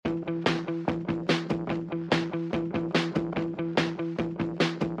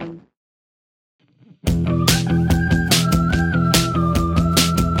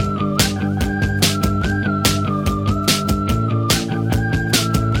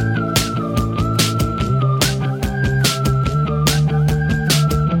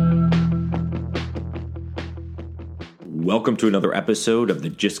Welcome to another episode of the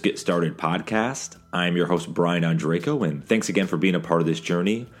Just Get Started podcast. I'm your host, Brian Andreyko, and thanks again for being a part of this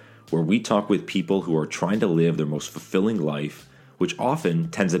journey where we talk with people who are trying to live their most fulfilling life, which often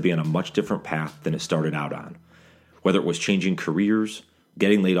tends to be on a much different path than it started out on. Whether it was changing careers,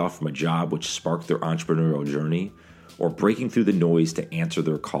 getting laid off from a job which sparked their entrepreneurial journey, or breaking through the noise to answer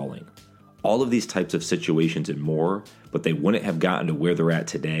their calling. All of these types of situations and more, but they wouldn't have gotten to where they're at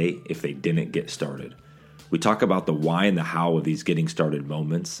today if they didn't get started. We talk about the why and the how of these getting started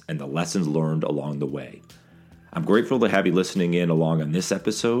moments and the lessons learned along the way. I'm grateful to have you listening in along on this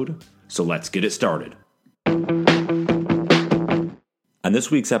episode, so let's get it started. On this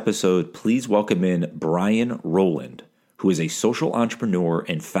week's episode, please welcome in Brian Rowland, who is a social entrepreneur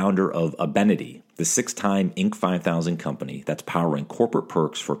and founder of Abenity, the 6-time Inc. 5000 company that's powering corporate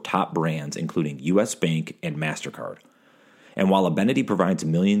perks for top brands including US Bank and MasterCard. And while Abenity provides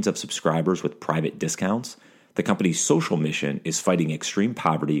millions of subscribers with private discounts, the company's social mission is fighting extreme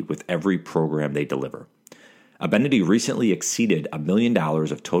poverty with every program they deliver. Abenity recently exceeded $1 million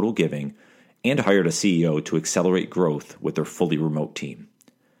of total giving and hired a CEO to accelerate growth with their fully remote team.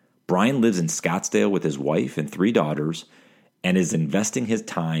 Brian lives in Scottsdale with his wife and 3 daughters and is investing his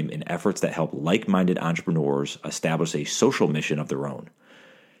time in efforts that help like-minded entrepreneurs establish a social mission of their own.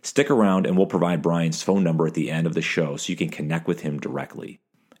 Stick around and we'll provide Brian's phone number at the end of the show so you can connect with him directly.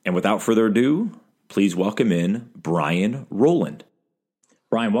 And without further ado, please welcome in Brian Rowland.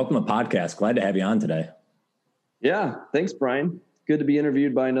 Brian, welcome to the podcast. Glad to have you on today. Yeah, thanks, Brian. Good to be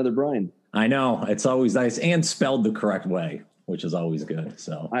interviewed by another Brian. I know. It's always nice and spelled the correct way, which is always good.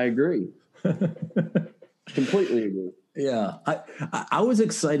 So I agree. Completely agree. Yeah, I was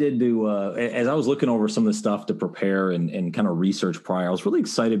excited to, as I was looking over some of the stuff to prepare and kind of research prior, I was really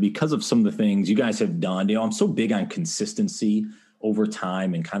excited because of some of the things you guys have done. You know, I'm so big on consistency over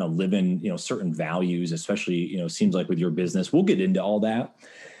time and kind of living, certain values, especially, seems like with your business. We'll get into all that.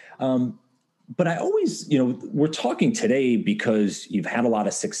 But I always, we're talking today because you've had a lot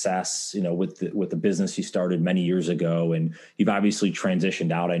of success, with the business you started many years ago, and you've obviously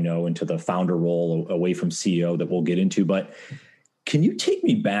transitioned out, I know, into the founder role away from CEO that we'll get into. But can you take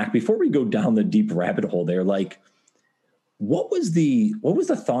me back before we go down the deep rabbit hole there? Like, what was the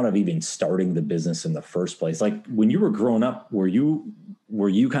thought of even starting the business in the first place? Like when you were growing up, were you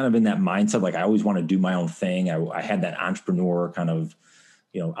kind of in that mindset? Like, I always want to do my own thing. I had that entrepreneur kind of,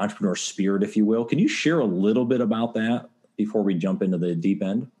 entrepreneur spirit, if you will. Can you share a little bit about that before we jump into the deep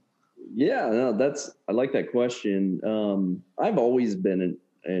end? Yeah, no, I like that question. I've always been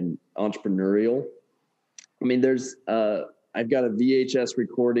an entrepreneurial. I mean, I've got a VHS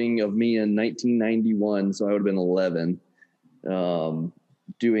recording of me in 1991, so I would have been 11,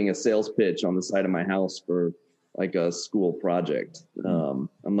 doing a sales pitch on the side of my house for like a school project.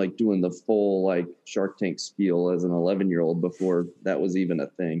 I'm like doing the full like Shark Tank spiel as an 11-year-old before that was even a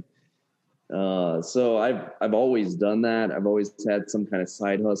thing. So I've always done that. I've always had some kind of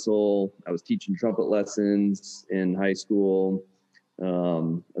side hustle. I was teaching trumpet lessons in high school. I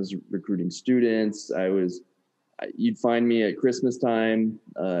was recruiting students. You'd find me at Christmas time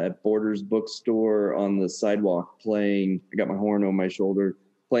at Borders bookstore on the sidewalk playing. I got my horn on my shoulder,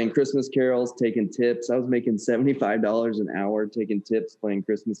 playing Christmas carols, taking tips. I was making $75 an hour taking tips, playing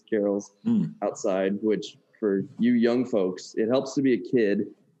Christmas carols outside, which for you young folks, it helps to be a kid.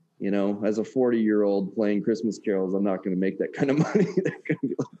 As a 40-year-old playing Christmas carols, I'm not going to make that kind of money. They're going to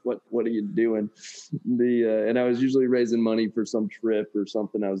be like, what are you doing? And I was usually raising money for some trip or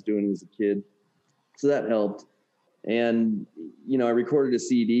something I was doing as a kid. So that helped. And, I recorded a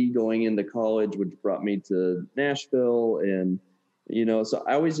CD going into college, which brought me to Nashville. And, so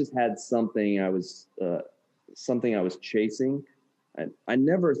I always just had something I was chasing. I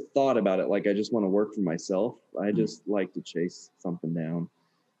never thought about it like I just want to work for myself. I just like to chase something down.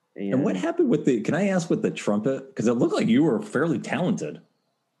 And what happened can I ask with the trumpet? Because it looked like you were fairly talented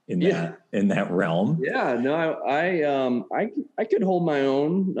in that realm. Yeah, no, I could hold my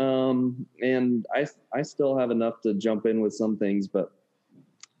own. And I still have enough to jump in with some things, but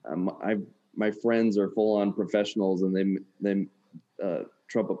my friends are full on professionals and they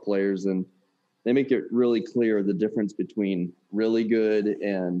trumpet players, and they make it really clear the difference between really good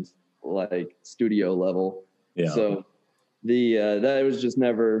and like studio level. Yeah. So that was just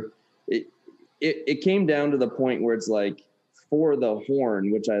never, it came down to the point where it's like for the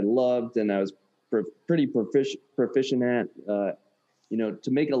horn, which I loved and I was pretty proficient at, to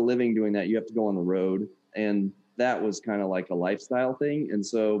make a living doing that, you have to go on the road. And that was kind of like a lifestyle thing. And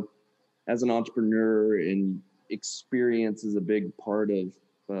so as an entrepreneur, and experience is a big part of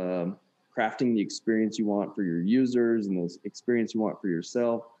crafting the experience you want for your users and the experience you want for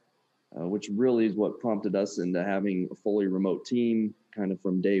yourself. which really is what prompted us into having a fully remote team kind of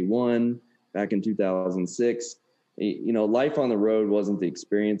from day one back in 2006. Life on the road wasn't the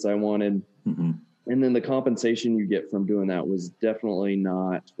experience I wanted. Mm-hmm. And then the compensation you get from doing that was definitely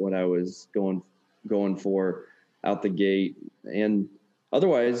not what I was going for out the gate. And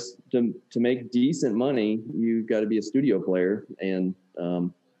otherwise, to make decent money, you got to be a studio player. And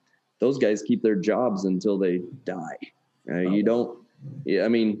those guys keep their jobs until they die. You don't, I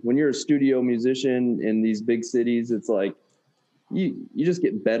mean, when you're a studio musician in these big cities, it's like you just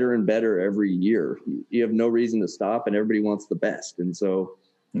get better and better every year. You have no reason to stop, and everybody wants the best. And so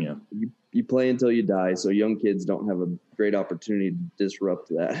you play until you die. So young kids don't have a great opportunity to disrupt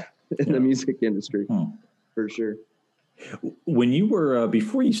that in the music industry, for sure. When you were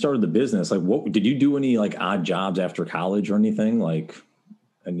before you started the business, like, what did you do? Any like odd jobs after college or anything? Like,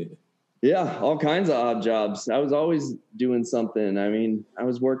 yeah, all kinds of odd jobs. I was always doing something. I mean, I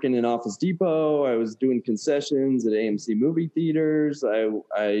was working in Office Depot. I was doing concessions at AMC movie theaters. I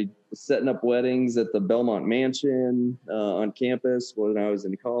was setting up weddings at the Belmont Mansion on campus when I was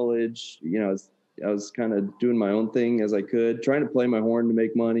in college. I was kind of doing my own thing as I could, trying to play my horn to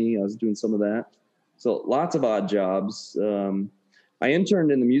make money. I was doing some of that. So lots of odd jobs. I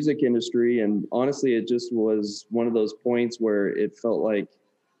interned in the music industry, and honestly, it just was one of those points where it felt like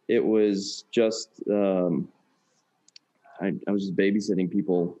it was just I was just babysitting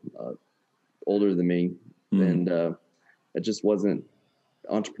people older than me, and it just wasn't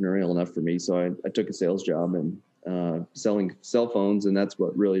entrepreneurial enough for me. So I took a sales job and selling cell phones, and that's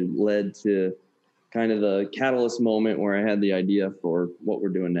what really led to kind of the catalyst moment where I had the idea for what we're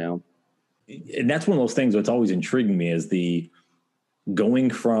doing now. And that's one of those things that's always intriguing me, is the going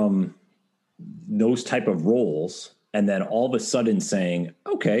from those type of roles and then all of a sudden saying,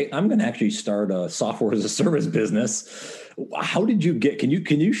 okay, I'm going to actually start a software as a service business. How did you get, can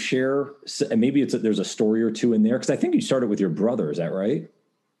you share, and maybe there's a story or two in there? Cause I think you started with your brother. Is that right?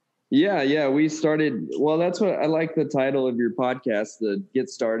 Yeah. We started, well, that's what I like the title of your podcast, the Get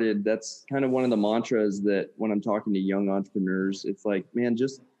Started. That's kind of one of the mantras that when I'm talking to young entrepreneurs, it's like, man,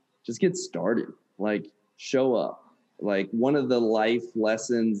 just get started, like show up. Like one of the life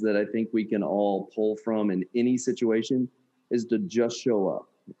lessons that I think we can all pull from in any situation is to just show up.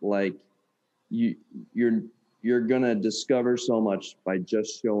 Like you're going to discover so much by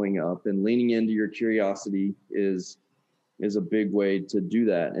just showing up, and leaning into your curiosity is a big way to do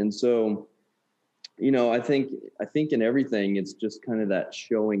that. And so, I think in everything, it's just kind of that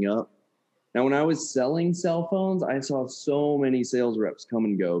showing up. Now, when I was selling cell phones, I saw so many sales reps come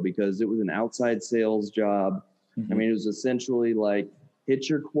and go because it was an outside sales job. I mean, it was essentially like hit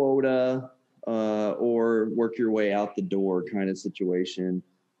your quota or work your way out the door kind of situation.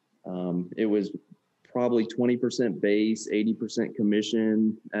 It was probably 20% base, 80%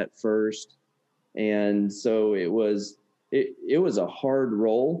 commission at first. And so it was a hard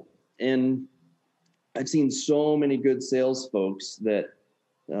role. And I've seen so many good sales folks that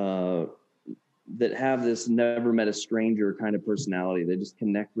have this never met a stranger kind of personality. They just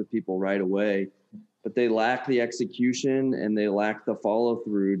connect with people right away. But they lack the execution and they lack the follow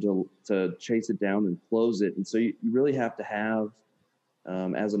through to chase it down and close it. And so you really have to have,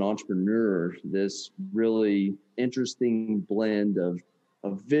 as an entrepreneur, this really interesting blend of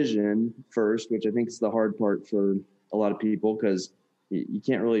vision first, which I think is the hard part for a lot of people, because you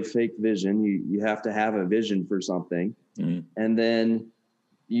can't really fake vision. You have to have a vision for something. Mm-hmm. And then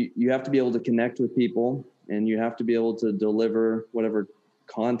you have to be able to connect with people, and you have to be able to deliver whatever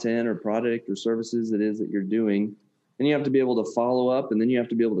content or product or services it is that you're doing. And you have to be able to follow up, and then you have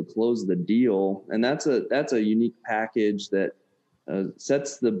to be able to close the deal. And that's a unique package that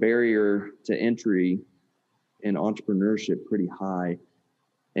sets the barrier to entry in entrepreneurship pretty high.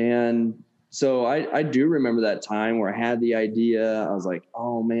 And so I do remember that time where I had the idea. I was like,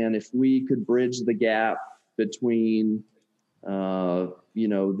 oh man, if we could bridge the gap between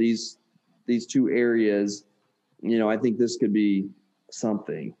these two areas, I think this could be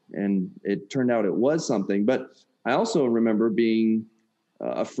something. And it turned out it was something. But I also remember being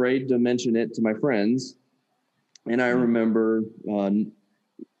afraid to mention it to my friends. And I remember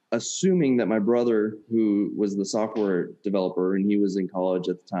assuming that my brother, who was the software developer, and he was in college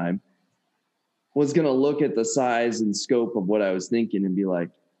at the time, was going to look at the size and scope of what I was thinking and be like,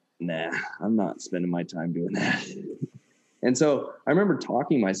 nah, I'm not spending my time doing that. And so I remember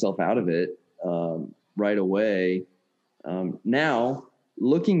talking myself out of it right away. Now,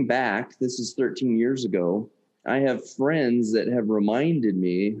 looking back, this is 13 years ago, I have friends that have reminded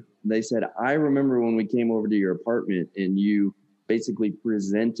me. They said, I remember when we came over to your apartment and you basically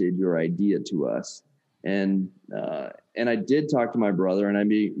presented your idea to us. And I did talk to my brother,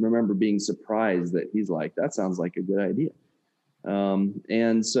 and remember being surprised that he's like, that sounds like a good idea.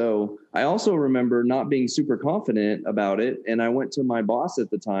 And so I also remember not being super confident about it. And I went to my boss at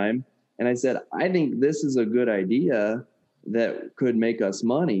the time and I said, I think this is a good idea that could make us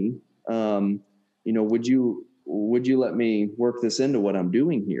money. Would you let me work this into what I'm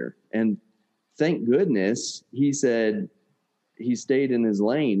doing here? And thank goodness he said, he stayed in his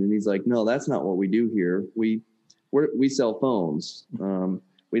lane, and he's like, no, that's not what we do here. We sell phones.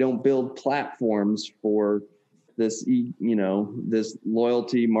 We don't build platforms for this, this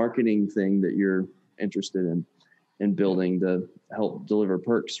loyalty marketing thing that you're interested in building to help deliver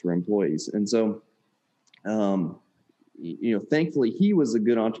perks for employees. And so, thankfully he was a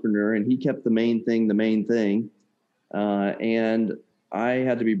good entrepreneur and he kept the main thing. And I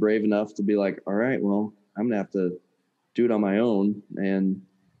had to be brave enough to be like, all right, well, I'm going to have to do it on my own. And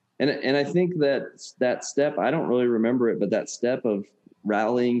I think that step, I don't really remember it, but that step of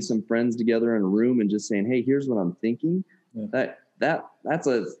rallying some friends together in a room and just saying, hey, here's what I'm thinking. Yeah. That's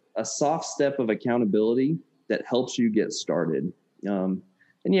a soft step of accountability that helps you get started. And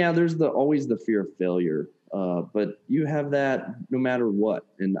yeah, there's always the fear of failure. But you have that no matter what.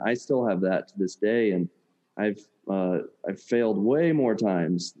 And I still have that to this day. And I've failed way more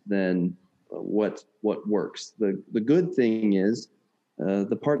times than what works. The good thing is,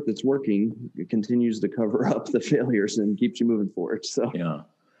 the part that's working continues to cover up the failures and keeps you moving forward. So, yeah.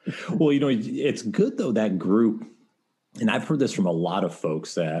 Well, it's good though, that group. And I've heard this from a lot of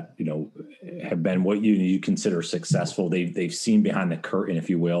folks that, have been what you consider successful. They've seen behind the curtain, if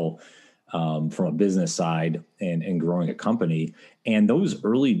you will, from a business side and growing a company. And those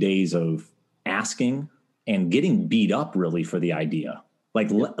early days of asking and getting beat up really for the idea. I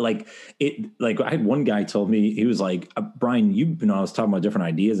had one guy told me, he was like, Brian, I was talking about different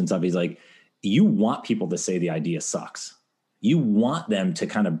ideas and stuff. He's like, you want people to say the idea sucks. You want them to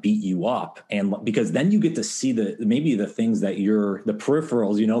kind of beat you up. And because then you get to see maybe the things that the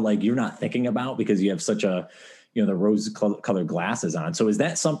peripherals, you're not thinking about because you have such the rose colored glasses on. So is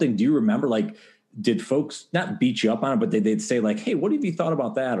that something, do you remember, did folks not beat you up on it, but they'd say like, hey, what have you thought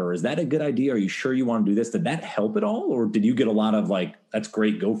about that? Or is that a good idea? Are you sure you want to do this? Did that help at all? Or did you get a lot of that's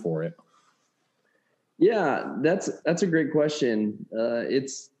great, go for it? Yeah, that's a great question.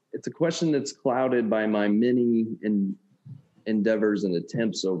 It's a question that's clouded by my many endeavors and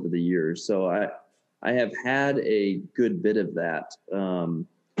attempts over the years. So I have had a good bit of that.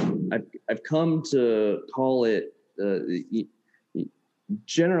 I've come to call it,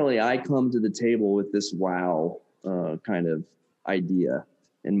 generally I come to the table with this wow kind of idea.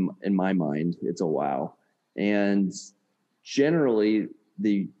 In my mind, it's a wow. And generally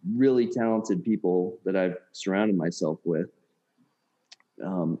the really talented people that I've surrounded myself with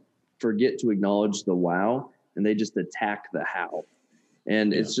forget to acknowledge the wow, and they just attack the how.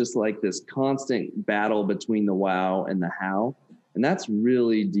 And it's just like this constant battle between the wow and the how. And that's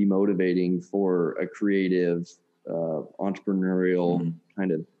really demotivating for a creative, entrepreneurial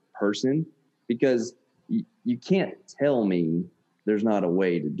kind of person, because you can't tell me there's not a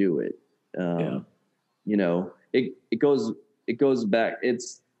way to do it. It goes back.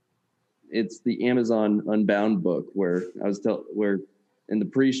 It's the Amazon Unbound book where where in the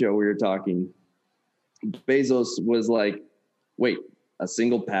pre-show we were talking, Bezos was like, wait, a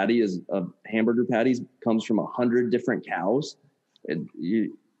single patty of hamburger patties comes from 100 different cows. And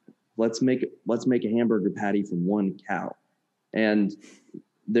let's make a hamburger patty from one cow. And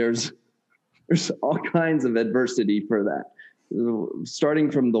there's all kinds of adversity for that,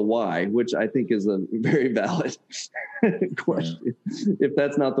 starting from the why, which I think is a very valid question, if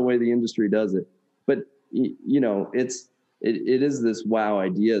that's not the way the industry does it. But it is this wow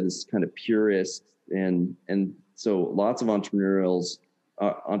idea, this kind of purist, and so lots of entrepreneurs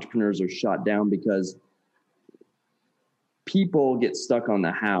are shot down because people get stuck on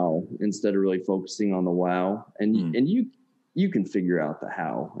the how instead of really focusing on the wow. And you can figure out the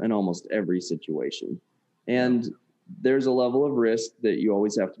how in almost every situation. And there's a level of risk that you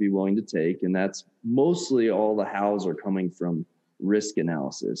always have to be willing to take. And that's mostly all the hows are coming from risk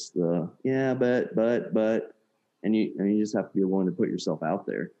analysis. But, and you just have to be willing to put yourself out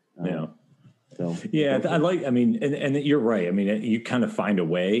there. And you're right. I mean, you kind of find a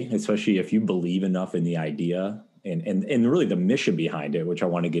way, especially if you believe enough in the idea and really the mission behind it, which I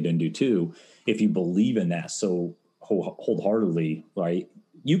want to get into too. If you believe in that so wholeheartedly, right,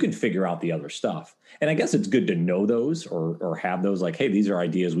 you can figure out the other stuff. And I guess it's good to know those or have those like, hey, these are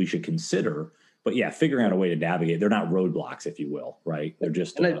ideas we should consider. But yeah, figuring out a way to navigate, they're not roadblocks, if you will, right? They're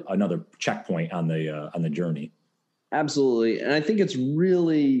just another checkpoint on the journey. Absolutely. And I think it's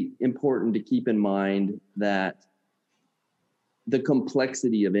really important to keep in mind that the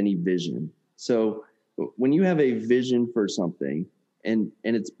complexity of any vision. So when you have a vision for something and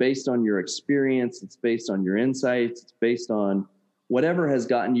it's based on your experience, it's based on your insights, it's based on whatever has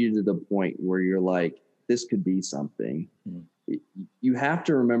gotten you to the point where you're like, this could be something. Mm-hmm. You have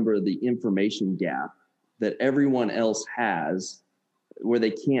to remember the information gap that everyone else has where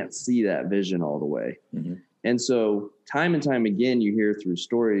they can't see that vision all the way. Mm-hmm. And so time and time again, you hear through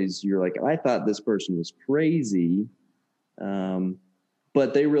stories, you're like, I thought this person was crazy.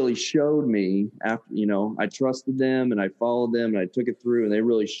 But they really showed me after, I trusted them and I followed them and I took it through and they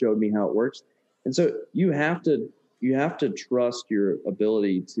really showed me how it works. And so you have to trust your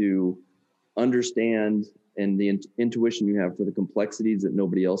ability to understand and the intuition you have for the complexities that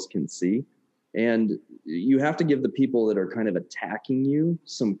nobody else can see. And you have to give the people that are kind of attacking you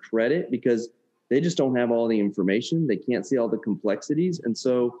some credit because they just don't have all the information. They can't see all the complexities. And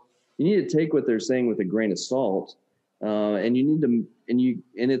so you need to take what they're saying with a grain of salt. And you need to,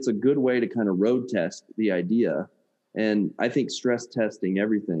 and it's a good way to kind of road test the idea. And I think stress testing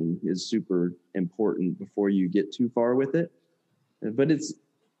everything is super important before you get too far with it.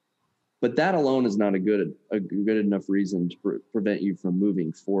 But that alone is not a good enough reason to prevent you from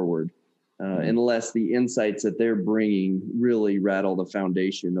moving forward, unless the insights that they're bringing really rattle the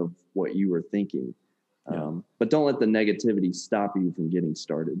foundation of what you were thinking. Yeah. But don't let the negativity stop you from getting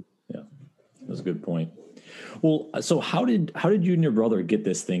started. Yeah, that's a good point. Well, so how did you and your brother get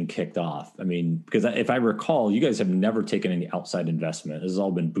this thing kicked off? I mean, because if I recall, you guys have never taken any outside investment. This has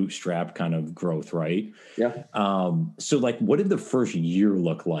all been bootstrapped kind of growth, right? Yeah. So like, what did the first year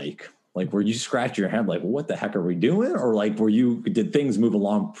look like? Like, were you scratch your head like, what the heck are we doing? Or like, did things move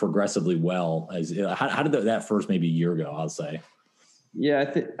along progressively well? How did that first maybe year go, I'll say?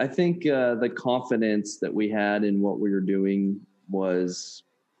 Yeah, I think the confidence that we had in what we were doing was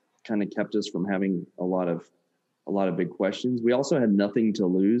kind of kept us from having a lot of big questions. We also had nothing to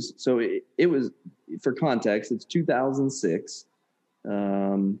lose. So it was, for context, it's 2006.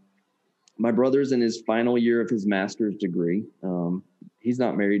 My brother's in his final year of his master's degree. He's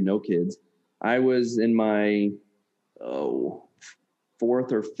not married, no kids. I was in my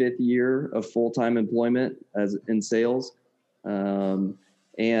fourth or fifth year of full-time employment in sales, and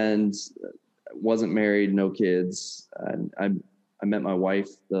wasn't married, no kids. I met my wife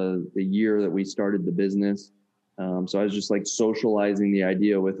the year that we started the business. So I was just like socializing the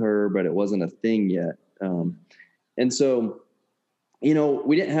idea with her, but it wasn't a thing yet. And so,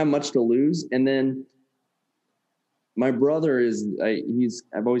 we didn't have much to lose. And then my brother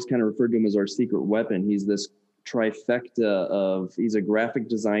I've always kind of referred to him as our secret weapon. He's this trifecta he's a graphic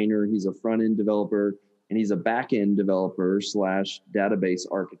designer, he's a front-end developer, and he's a back-end developer / database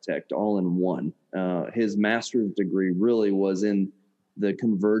architect all in one. His master's degree really was in the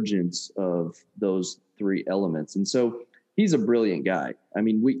convergence of those three elements. And so he's a brilliant guy. I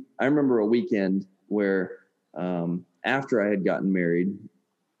mean, I remember a weekend where after I had gotten married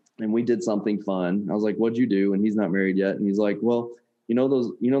and we did something fun, I was like, what'd you do? And he's not married yet. And he's like, well,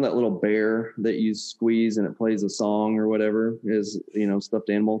 that little bear that you squeeze and it plays a song or whatever is, stuffed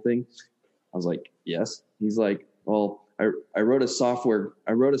animal thing. I was like, yes. He's like, well, I wrote a software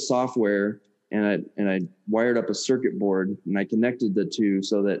and I wired up a circuit board and I connected the two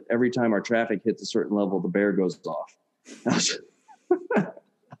so that every time our traffic hits a certain level, the bear goes off. I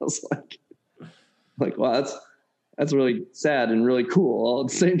was like, wow, that's really sad and really cool all at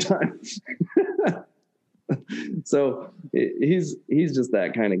the same time. So he's just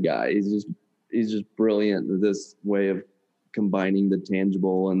that kind of guy. He's just brilliant at this way of combining the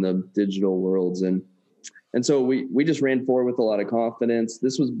tangible and the digital worlds. And so we just ran forward with a lot of confidence.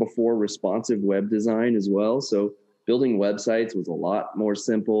 This was before responsive web design as well. So building websites was a lot more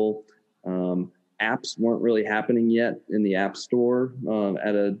simple. Apps weren't really happening yet in the App Store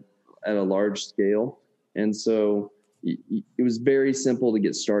at a large scale. And so it was very simple to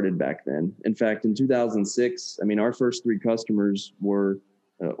get started back then. In fact, in 2006, our first three customers were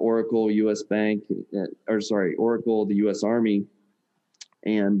Oracle, U.S. Bank, Oracle, the U.S. Army,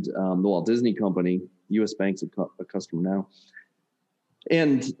 and the Walt Disney Company. U.S. Bank's a customer now.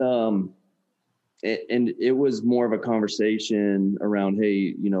 And it was more of a conversation around,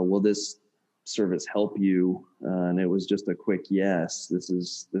 hey, will this service help you? And it was just a quick yes. This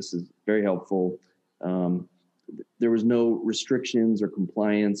is very helpful. There was no restrictions or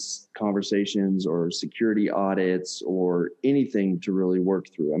compliance conversations or security audits or anything to really work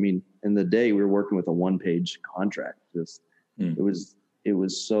through. In the day we were working with a one-page contract. It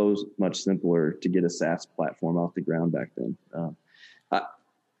was so much simpler to get a SaaS platform off the ground back then.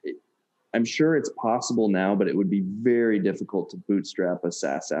 I'm sure it's possible now, but it would be very difficult to bootstrap a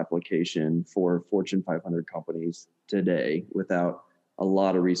SaaS application for Fortune 500 companies today without a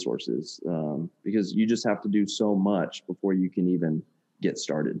lot of resources, because you just have to do so much before you can even get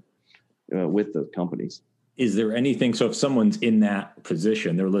started with the companies. Is there anything, so if someone's in that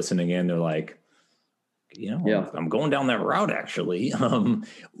position, they're listening in, they're like, I'm going down that route actually.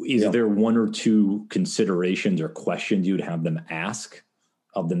 Is there one or two considerations or questions you'd have them ask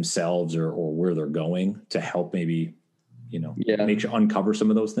of themselves or where they're going to help maybe, make you uncover some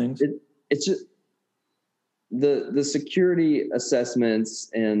of those things? It's just the security assessments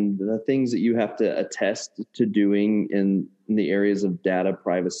and the things that you have to attest to doing in the areas of data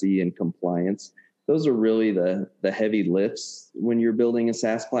privacy and compliance. Those are really the heavy lifts when you're building a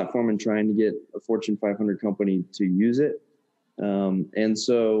SaaS platform and trying to get a Fortune 500 company to use it. And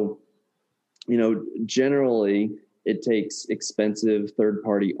so, generally it takes expensive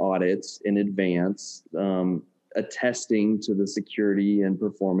third-party audits in advance, attesting to the security and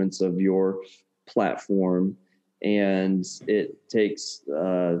performance of your platform. And it takes,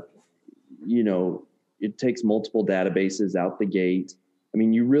 it takes multiple databases out the gate. I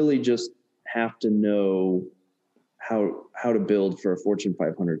mean, you really just have to know how to build for a Fortune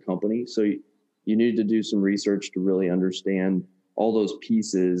 500 company. So you need to do some research to really understand all those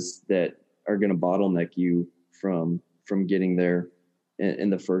pieces that are going to bottleneck you from getting there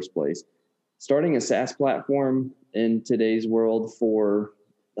in the first place. Starting a SaaS platform in today's world for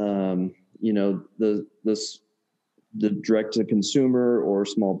the direct to consumer or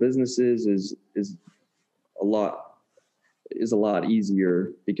small businesses is a lot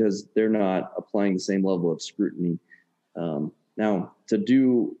easier because they're not applying the same level of scrutiny. Now, to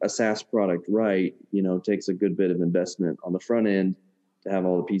do a SaaS product right, takes a good bit of investment on the front end to have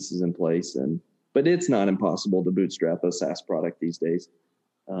all the pieces in place. But it's not impossible to bootstrap a SaaS product these days.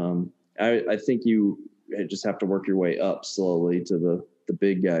 I think you just have to work your way up slowly to the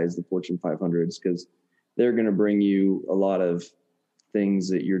big guys, the Fortune 500s, because they're going to bring you a lot of things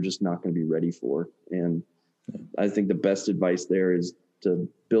that you're just not going to be ready for. And I think the best advice there is to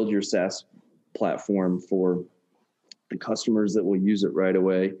build your SaaS platform for the customers that will use it right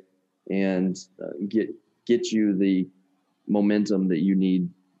away and get you the momentum that you need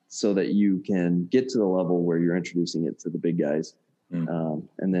so that you can get to the level where you're introducing it to the big guys,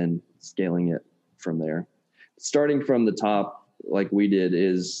 and then scaling it from there. Starting from the top, like we did,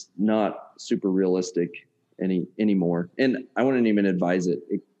 is not super realistic anymore. And I wouldn't even advise it.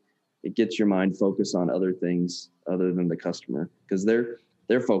 It gets your mind focused on other things other than the customer, because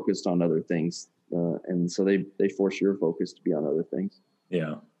they're focused on other things. And so they force your focus to be on other things.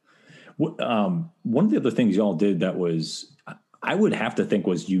 Yeah. One of the other things y'all did that was, I would have to think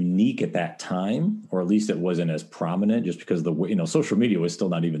was unique at that time, or at least it wasn't as prominent just because social media was still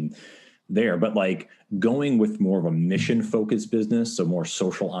not even there, but like going with more of a mission focused business. So more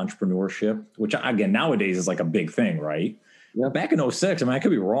social entrepreneurship, which again, nowadays is like a big thing, right? Yeah. Back in 2006, I mean, I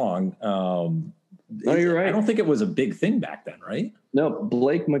could be wrong. No, you're right. I don't think it was a big thing back then, right? No,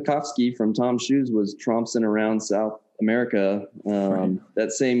 Blake Makovsky from Tom's Shoes was trompsing around South America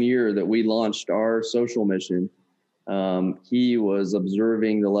that same year that we launched our social mission. He was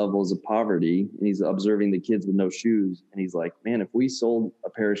observing the levels of poverty, and he's observing the kids with no shoes. And he's like, man, if we sold a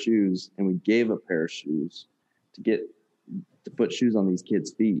pair of shoes and we gave a pair of shoes to put shoes on these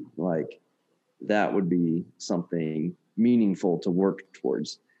kids' feet, like that would be something meaningful to work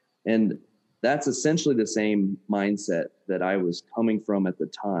towards. And that's essentially the same mindset that I was coming from at the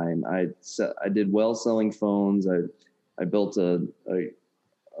time. I did well selling phones. I built a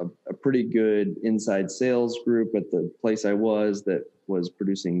pretty good inside sales group at the place I was that was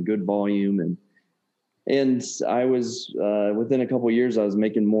producing good volume. And I was, within a couple of years, I was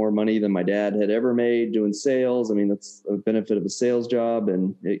making more money than my dad had ever made doing sales. I mean, that's a benefit of a sales job,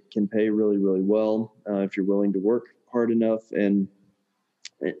 and it can pay really, really well if you're willing to work hard enough. And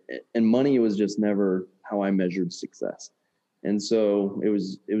money was just never how I measured success. And so it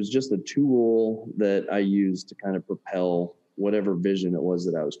was just a tool that I used to kind of propel whatever vision it was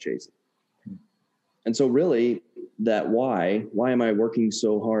that I was chasing. And so really that why am I working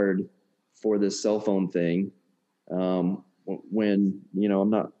so hard for this cell phone thing? When, I'm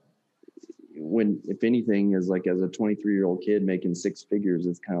not, if anything, as a 23-year-old kid making six figures,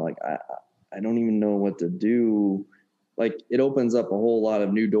 it's kind of like, I don't even know what to do. Like, it opens up a whole lot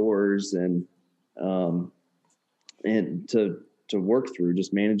of new doors and to work through,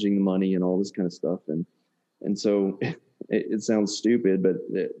 just managing the money and all this kind of stuff. And so it sounds stupid, but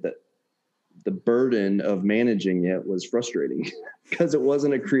the burden of managing it was frustrating because it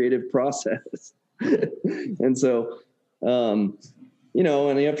wasn't a creative process. And so,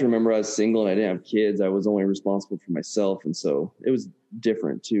 And you have to remember I was single and I didn't have kids. I was only responsible for myself. And so it was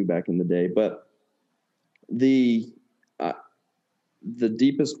different too back in the day. But the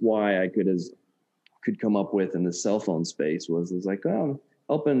deepest why I could come up with in the cell phone space was like, oh,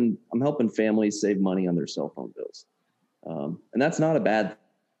 I'm helping families save money on their cell phone bills. And that's not a bad thing.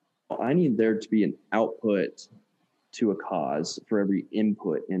 I need there to be an output to a cause for every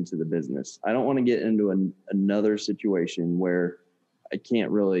input into the business. I don't want to get into another situation where I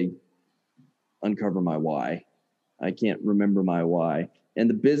can't really uncover my why. I can't remember my why. And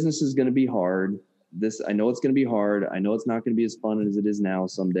the business is going to be hard. I know it's going to be hard. I know it's not going to be as fun as it is now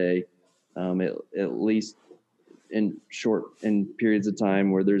someday, at least in periods of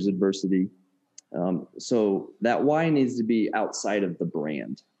time where there's adversity. So that why needs to be outside of the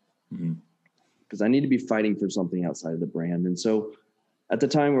brand, because I need to be fighting for something outside of the brand. And so at the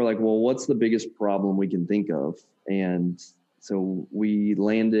time we're like, well, what's the biggest problem we can think of? And so we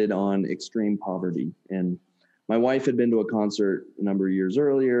landed on extreme poverty. And my wife had been to a concert a number of years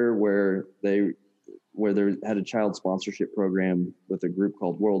earlier where they had a child sponsorship program with a group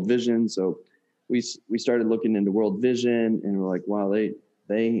called World Vision. So we started looking into World Vision, and we're like, wow,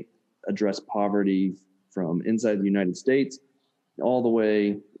 they address poverty from inside the United States all the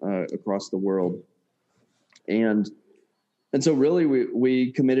way across the world. And so really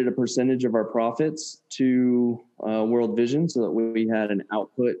we committed a percentage of our profits to World Vision so that we had an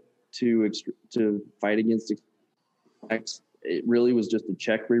output to fight against. It really was just a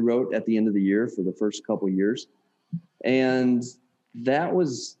check we wrote at the end of the year for the first couple of years. And that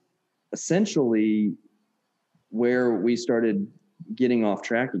was essentially where we started getting off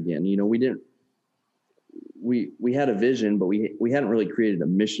track again. We had a vision, but we hadn't really created a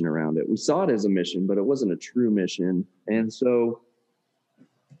mission around it. We saw it as a mission, but it wasn't a true mission. And so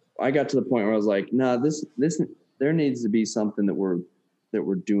I got to the point where I was like, nah, this there needs to be something that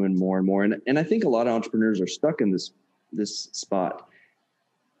we're doing more and more. And I think a lot of entrepreneurs are stuck in this spot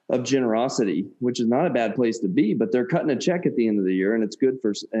of generosity, which is not a bad place to be, but they're cutting a check at the end of the year, and it's good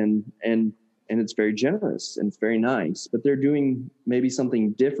for and it's very generous and it's very nice, but they're doing maybe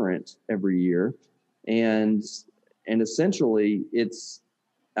something different every year. And essentially it's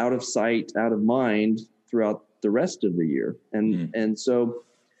out of sight, out of mind throughout the rest of the year. And so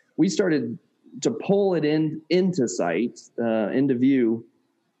we started to pull it into sight, into view.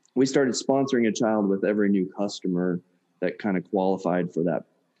 We started sponsoring a child with every new customer that kind of qualified for that.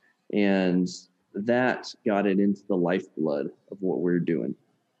 And that got it into the lifeblood of what we're doing.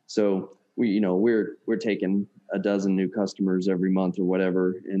 So we're taking a dozen new customers every month or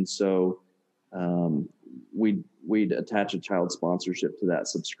whatever. And so we'd attach a child sponsorship to that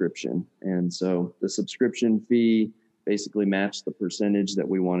subscription. And so the subscription fee basically matched the percentage that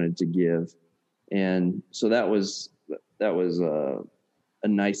we wanted to give. And so that was a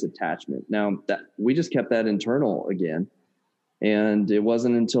nice attachment. Now that we just kept that internal again. And it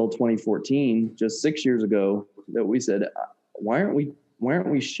wasn't until 2014, just 6 years ago, that we said, why aren't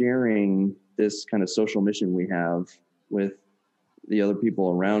we sharing this kind of social mission we have with the other people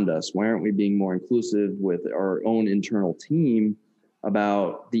around us? Why aren't we being more inclusive with our own internal team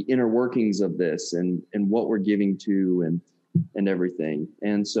about the inner workings of this and what we're giving to and everything?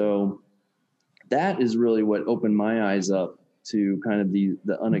 And so that is really what opened my eyes up to kind of the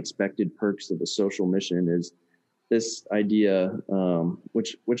unexpected perks of a social mission, is this idea,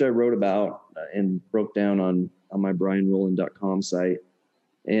 which I wrote about and broke down on my brianrowland.com site.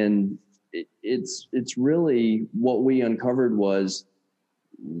 And it's really what we uncovered was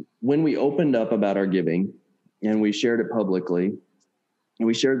when we opened up about our giving and we shared it publicly and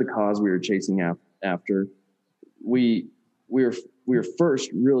we shared the cause we were chasing after, we were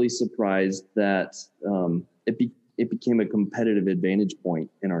first really surprised that it became a competitive advantage point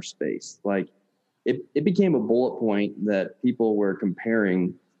in our space. Like it became a bullet point that people were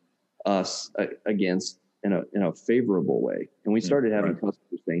comparing us against in a favorable way. And we started having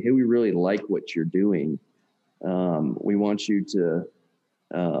customers saying, hey, we really like what you're doing. We want you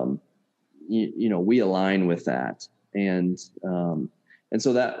to, we align with that. And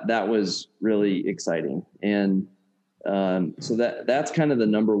so that was really exciting. And so that's kind of the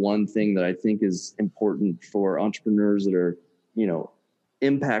number one thing that I think is important for entrepreneurs that are,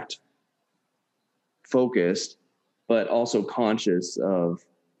 impact focused, but also conscious of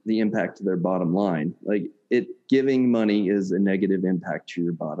the impact to their bottom line. Like giving money is a negative impact to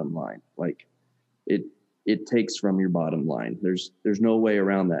your bottom line. Like it takes from your bottom line. There's no way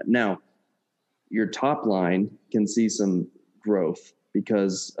around that. Now, your top line can see some growth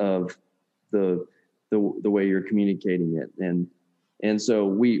because of the way you're communicating it. And so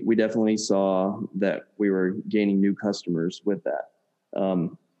we definitely saw that we were gaining new customers with that.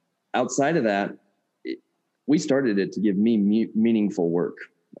 Outside of that, we started it to give me meaningful work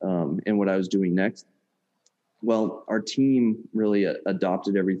in what I was doing next. Well, our team really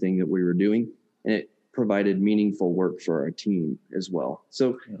adopted everything that we were doing, and it provided meaningful work for our team as well.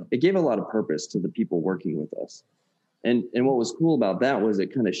 So it gave a lot of purpose to the people working with us. And what was cool about that was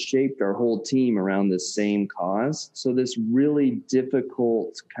it kind of shaped our whole team around this same cause. So this really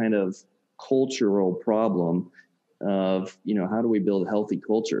difficult kind of cultural problem of, how do we build a healthy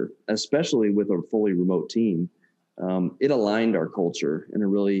culture, especially with a fully remote team? It aligned our culture in a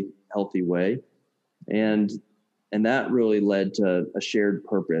really healthy way. And that really led to a shared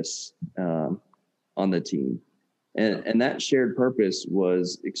purpose on the team. And that shared purpose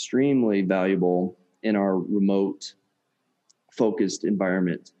was extremely valuable in our remote focused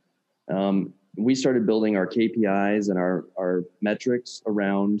environment. We started building our KPIs and our metrics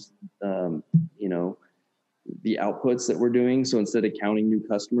around, the outputs that we're doing. So instead of counting new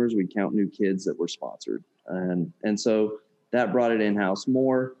customers, we count new kids that were sponsored. And so that brought it in-house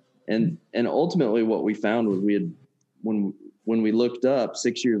more. And ultimately what we found was when we looked up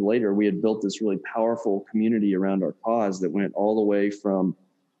 6 years later, we had built this really powerful community around our cause that went all the way from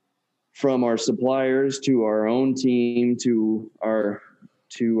our suppliers to our own team to our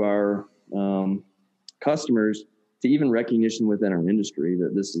customers, to even recognition within our industry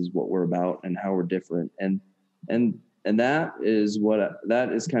that this is what we're about and how we're different. And that is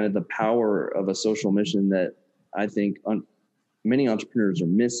kind of the power of a social mission that I think many entrepreneurs are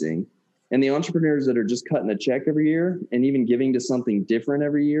missing. And the entrepreneurs that are just cutting a check every year and even giving to something different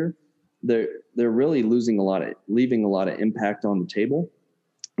every year, they're really leaving a lot of impact on the table.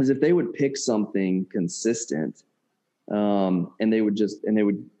 Because if they would pick something consistent, and they would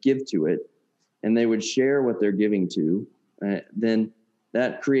give to it, and they would share what they're giving to, then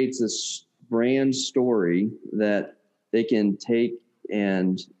that creates this brand story that they can take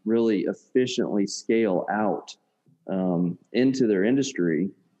and really efficiently scale out into their industry.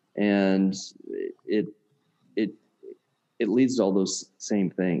 And it leads to all those same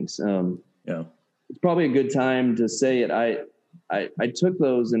things. It's probably a good time to say it. I took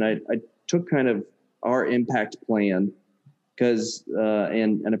those and I took kind of our impact plan because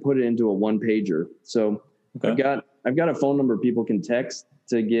and I put it into a one pager. So okay. I've got a phone number people can text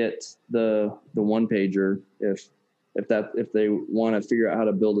to get the one pager if they want to figure out how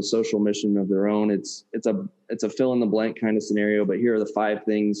to build a social mission of their own. It's a fill in the blank kind of scenario, but here are the 5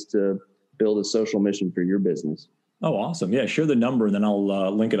 things to build a social mission for your business. Oh, awesome. Yeah. Share the number and then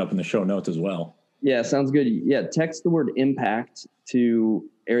I'll link it up in the show notes as well. Yeah. Sounds good. Yeah. Text the word impact to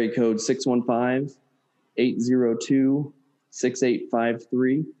area code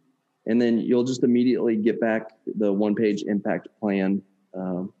 615-802-6853. And then you'll just immediately get back the one-page impact plan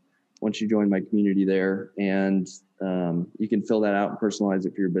once you join my community there. And you can fill that out and personalize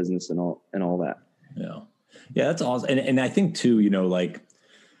it for your business and all that. Yeah. Yeah, that's awesome. And I think too,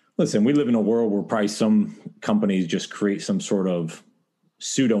 listen, we live in a world where probably some companies just create some sort of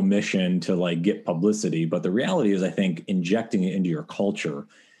pseudo mission to get publicity. But the reality is, I think injecting it into your culture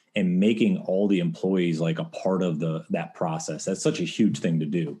and making all the employees a part of that process, that's such a huge thing to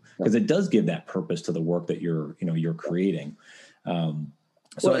do because it does give that purpose to the work that you're creating. And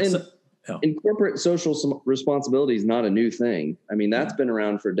corporate social responsibility is not a new thing. I mean, that's been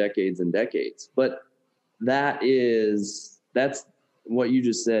around for decades and decades, but that's what you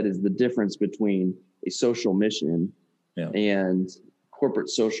just said is the difference between a social mission and corporate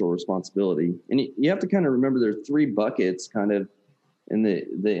social responsibility. And you have to kind of remember there are 3 buckets kind of in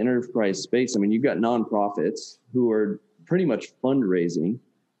the enterprise space. I mean, you've got nonprofits who are pretty much fundraising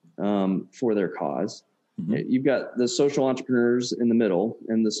for their cause. Mm-hmm. You've got the social entrepreneurs in the middle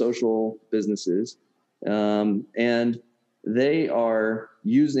and the social businesses. And they are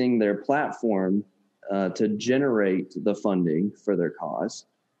using their platform to generate the funding for their cause.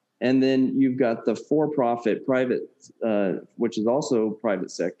 And then you've got the for-profit private, which is also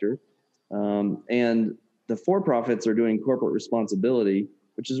private sector. And the for-profits are doing corporate responsibility,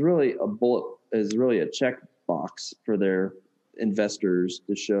 which is really a check box for their investors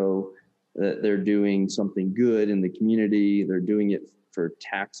to show that they're doing something good in the community. They're doing it for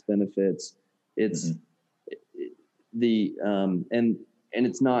tax benefits. It's and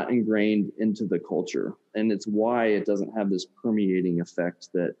it's not ingrained into the culture. And it's why it doesn't have this permeating effect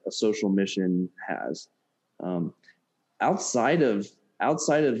that a social mission has. Outside of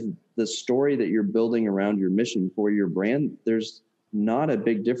the story that you're building around your mission for your brand, there's not a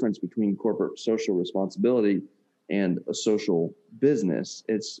big difference between corporate social responsibility and a social business.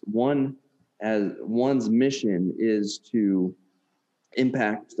 It's one's mission is to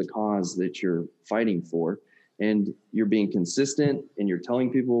impact the cause that you're fighting for. and you're being consistent and you're telling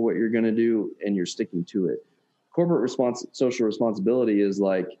people what you're going to do and you're sticking to it. Social responsibility is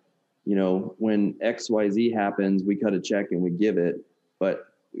like, when XYZ happens, we cut a check and we give it, but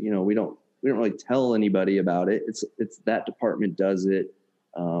we don't really tell anybody about it. It's that department does it.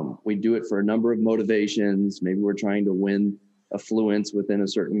 We do it for a number of motivations. Maybe we're trying to win affluence within a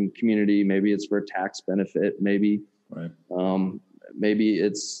certain community. Maybe it's for a tax benefit. Maybe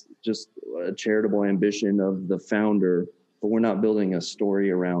it's just a charitable ambition of the founder, but we're not building a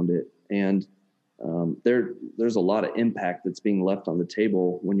story around it. And there's a lot of impact that's being left on the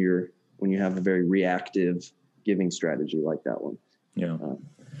table when you have a very reactive giving strategy like that one. Yeah.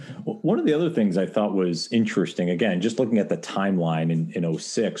 One of the other things I thought was interesting, again, just looking at the timeline in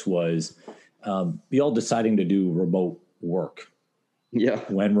 06 was y'all deciding to do remote work. Yeah.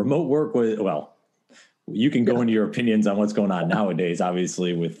 When remote work was, well, you can go into your opinions on what's going on nowadays,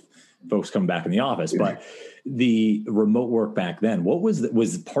 obviously, with folks coming back in the office, but the remote work back then, was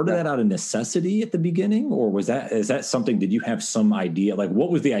part of that out of necessity at the beginning, or is that something, did you have some idea? Like, what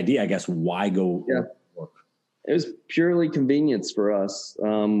was the idea, I guess, why go work? It was purely convenience for us.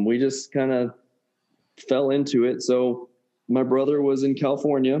 We just kind of fell into it. So my brother was in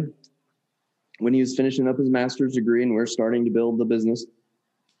California when he was finishing up his master's degree, and we were starting to build the business.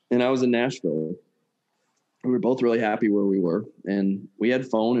 And I was in Nashville. We were both really happy where we were, and we had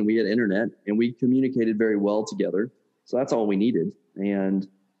phone and we had internet, and we communicated very well together. So that's all we needed. And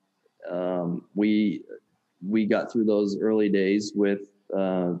we got through those early days with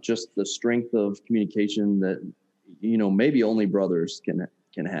just the strength of communication that, maybe only brothers can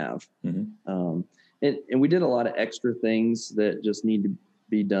have. Mm-hmm. And we did a lot of extra things that just need to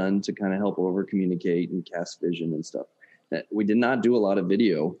be done to kind of help over communicate and cast vision and stuff. We did not do a lot of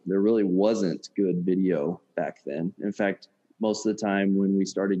video. There really wasn't good video back then. In fact, most of the time when we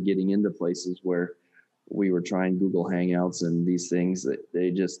started getting into places where we were trying Google Hangouts and these things,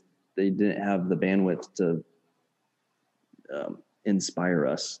 they didn't have the bandwidth to inspire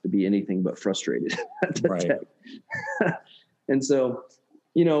us to be anything but frustrated. Right. And so,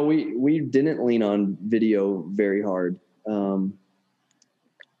 we didn't lean on video very hard.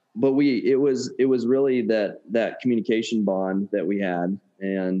 But it was really that communication bond that we had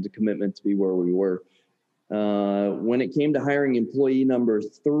and the commitment to be where we were. When it came to hiring employee number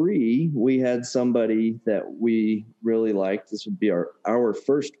 3, we had somebody that we really liked. This would be our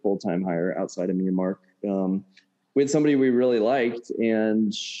first full-time hire outside of me and Mark. We had somebody we really liked,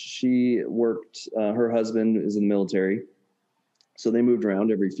 and she worked, her husband is in the military. So they moved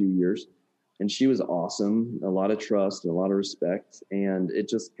around every few years. And she was awesome, a lot of trust, and a lot of respect. And it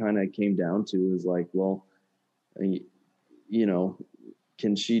just kind of came down to, is like, well, can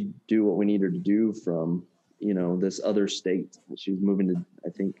she do what we need her to do from, this other state? She was moving to, I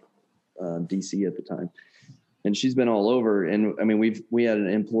think, DC at the time. And she's been all over. And I mean, we had an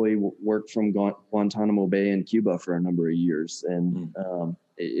employee work from Guantanamo Bay in Cuba for a number of years. And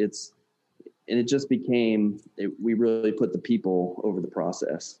it just became, we really put the people over the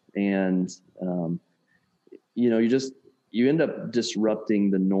process. And, you end up disrupting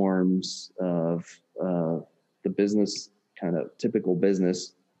the norms of the business, kind of typical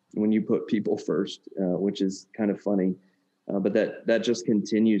business, when you put people first, which is kind of funny. But that just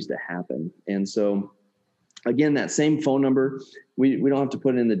continues to happen. And so, again, that same phone number, we don't have to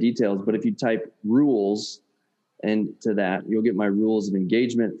put in the details, but if you type rules and to that, you'll get my rules of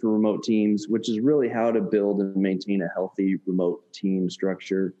engagement for remote teams, which is really how to build and maintain a healthy remote team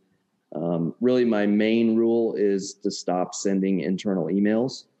structure. Really, my main rule is to stop sending internal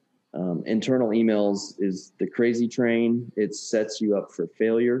emails. Internal emails is the crazy train. It sets you up for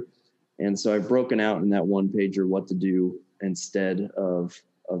failure. And so I've broken out in that one pager what to do instead of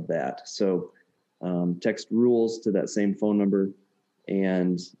that. So text rules to that same phone number,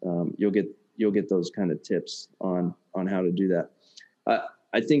 and you'll get those kind of tips on how to do that.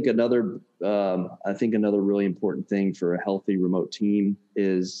 I think another really important thing for a healthy remote team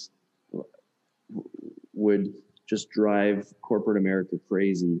would just drive corporate America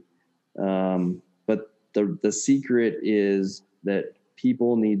crazy. But the secret is that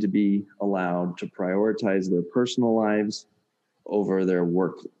people need to be allowed to prioritize their personal lives over their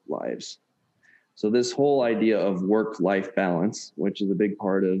work lives. So this whole idea of work-life balance, which is a big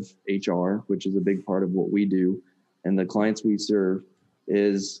part of HR, which is a big part of what we do, and the clients we serve,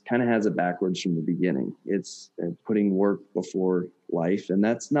 is kind of has it backwards from the beginning. It's putting work before life, and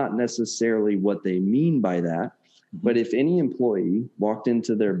that's not necessarily what they mean by that. But if any employee walked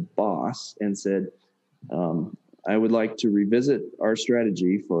into their boss and said, I would like to revisit our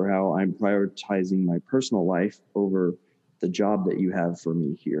strategy for how I'm prioritizing my personal life over the job that you have for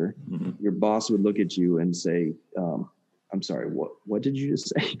me here, your boss would look at you and say, I'm sorry, what did you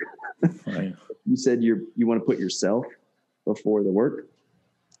just say? Right. You said you want to put yourself before the work.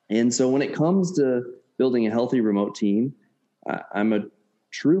 And so when it comes to building a healthy remote team, I'm a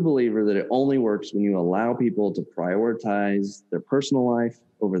true believer that it only works when you allow people to prioritize their personal life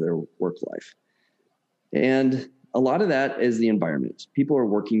over their work life. And a lot of that is the environment. People are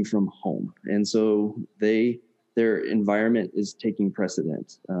working from home. And so their environment is taking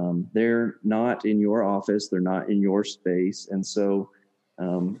precedent. They're not in your office. They're not in your space. And so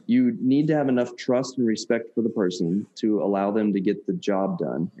you need to have enough trust and respect for the person to allow them to get the job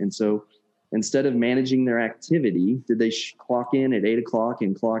done. And so instead of managing their activity, did they clock in at 8 o'clock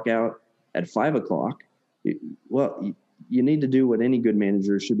and clock out at 5 o'clock? Well, you need to do what any good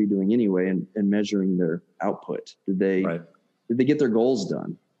manager should be doing anyway, and measuring their output. Did they get their goals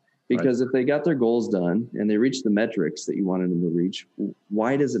done? Because if they got their goals done and they reached the metrics that you wanted them to reach,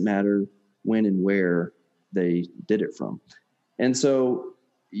 why does it matter when and where they did it from? And so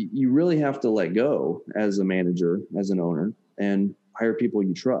you really have to let go as a manager, as an owner, and hire people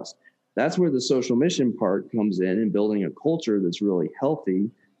you trust. That's where the social mission part comes in, and building a culture that's really healthy,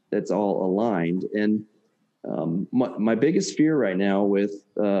 that's all aligned. And my biggest fear right now with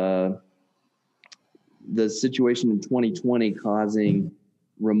the situation in 2020 causing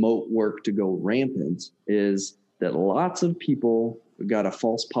remote work to go rampant is that lots of people got a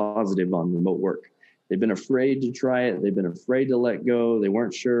false positive on remote work. They've been afraid to try it. They've been afraid to let go. They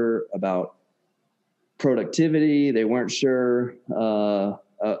weren't sure about productivity. They weren't sure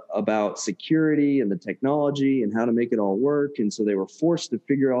about security and the technology and how to make it all work. And so they were forced to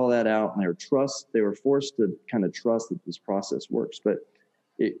figure all that out, and they were forced to kind of trust that this process works. But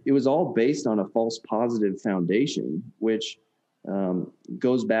it was all based on a false positive foundation, which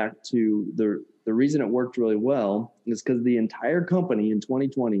goes back to the reason it worked really well is because the entire company in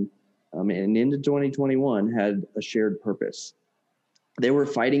 2020 and into 2021 had a shared purpose. They were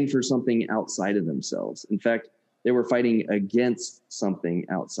fighting for something outside of themselves. In fact, they were fighting against something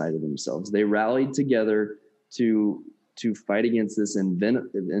outside of themselves. They rallied together to fight against this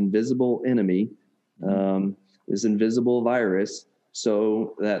invisible enemy, this invisible virus,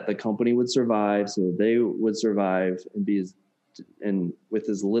 so that the company would survive, so they would survive and with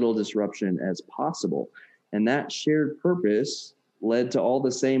as little disruption as possible. And that shared purpose led to all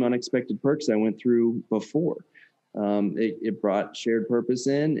the same unexpected perks I went through before. It brought shared purpose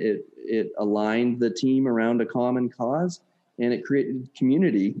in, it aligned the team around a common cause, and it created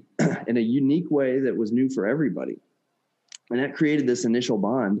community in a unique way that was new for everybody. And that created this initial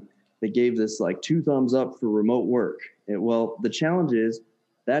bond that gave this like 2 thumbs up for remote work. Well, the challenge is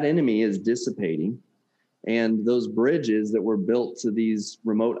that enemy is dissipating, and those bridges that were built to these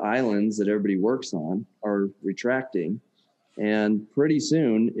remote islands that everybody works on are retracting. And pretty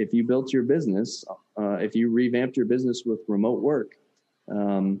soon, if you built your business, if you revamped your business with remote work,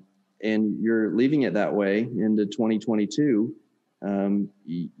 and you're leaving it that way into 2022,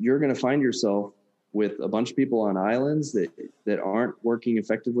 you're going to find yourself with a bunch of people on islands that aren't working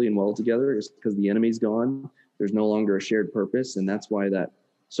effectively and well together. It's because the enemy's gone. There's no longer a shared purpose. And that's why that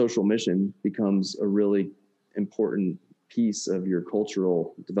social mission becomes a really important piece of your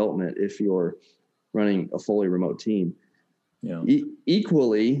cultural development if you're running a fully remote team. Yeah.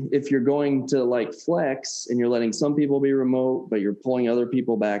 Equally, if you're going to like flex and you're letting some people be remote, but you're pulling other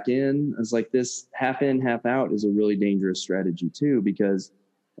people back in, it's like this half in, half out is a really dangerous strategy too, because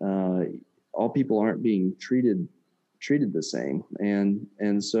all people aren't being treated the same.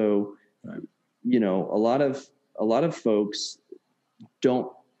 And so, right. You know, a lot of folks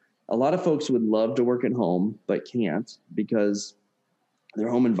would love to work at home, but can't because their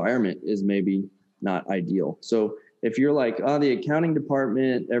home environment is maybe not ideal. So if you're like, the accounting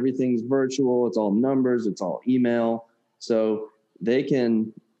department, everything's virtual, it's all numbers, it's all email. So they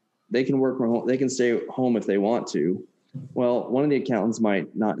can work from home. They can stay home if they want to. Well, one of the accountants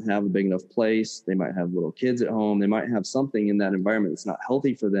might not have a big enough place. They might have little kids at home. They might have something in that environment that's not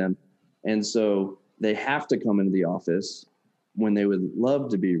healthy for them. And so they have to come into the office when they would love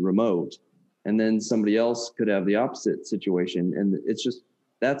to be remote. And then somebody else could have the opposite situation. And it's just,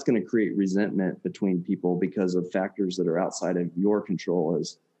 that's going to create resentment between people because of factors that are outside of your control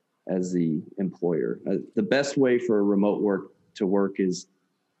as the employer. The best way for remote work to work is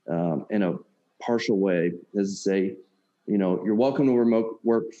in a partial way, is to say, you know, you're welcome to remote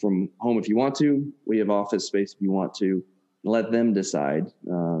work from home if you want to. We have office space if you want to. Let them decide,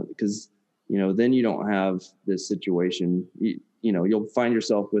 because, you know, then you don't have this situation. You know, you'll find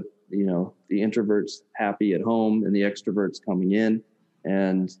yourself with, you know, the introverts happy at home and the extroverts coming in.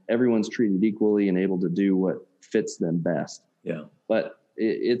 and everyone's treated equally and able to do what fits them best. Yeah. But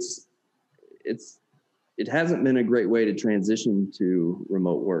it hasn't been a great way to transition to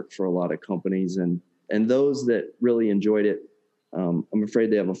remote work for a lot of companies, and those that really enjoyed it, I'm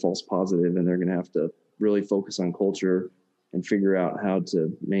afraid they have a false positive, and they're going to have to really focus on culture and figure out how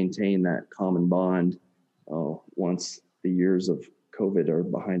to maintain that common bond once the years of COVID are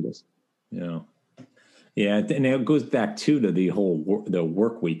behind us. Yeah. Yeah. And it goes back to the whole the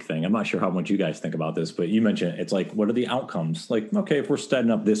work week thing. I'm not sure how much you guys think about this, but you mentioned it's like, what are the outcomes? Like, okay, if we're setting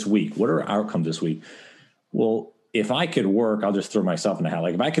up this week, what are our outcomes this week? Well, if I could work, I'll just throw myself in the hat.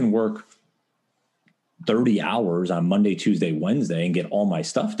 Like if I can work 30 hours on Monday, Tuesday, Wednesday and get all my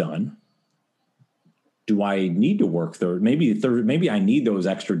stuff done, do I need to work maybe I need those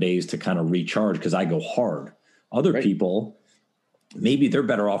extra days to kind of recharge because I go hard. Other people, maybe they're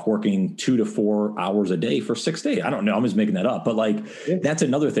better off working 2 to 4 hours a day for 6 days. I don't know. I'm just making that up. But like, that's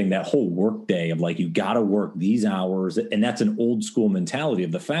another thing, that whole work day of like, you got to work these hours. And that's an old school mentality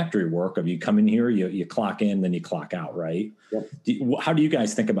of the factory work of you come in here, you clock in, then you clock out. Right. Yep. How do you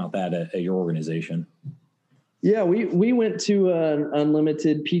guys think about that at your organization? Yeah, we went to an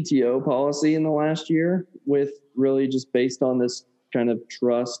unlimited PTO policy in the last year, with really just based on this kind of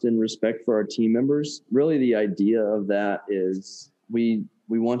trust and respect for our team members. Really, the idea of that is we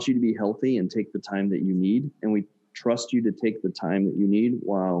want you to be healthy and take the time that you need, and we trust you to take the time that you need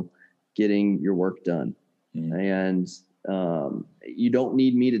while getting your work done. And you don't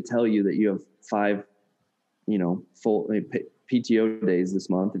need me to tell you that you have 5, full PTO days this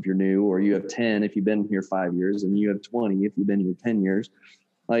month if you're new, or you have 10 if you've been here 5 years, and you have 20 if you've been here 10 years.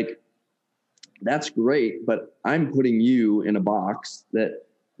 Like, that's great, but I'm putting you in a box that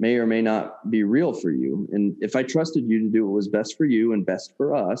may or may not be real for you. And if I trusted you to do what was best for you and best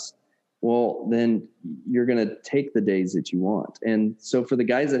for us, well, then you're going to take the days that you want. And so for the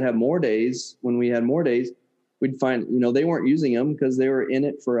guys that have more days, when we had more days, we'd find, they weren't using them because they were in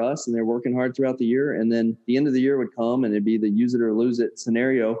it for us and they're working hard throughout the year. And then the end of the year would come and it'd be the use it or lose it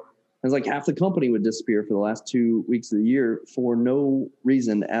scenario. It's like half the company would disappear for the last 2 weeks of the year for no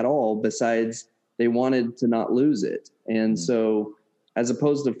reason at all, besides they wanted to not lose it. And so as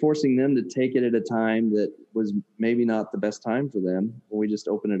opposed to forcing them to take it at a time that was maybe not the best time for them, we just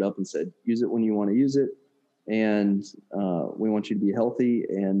opened it up and said, use it when you want to use it. And we want you to be healthy,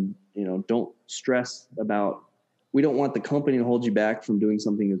 and, don't stress about, we don't want the company to hold you back from doing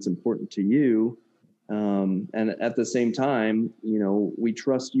something that's important to you. And at the same time, we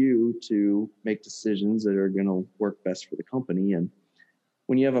trust you to make decisions that are going to work best for the company. And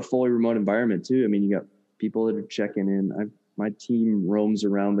when you have a fully remote environment too, you got people that are checking in. My team roams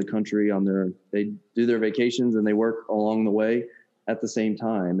around the country they do their vacations and they work along the way at the same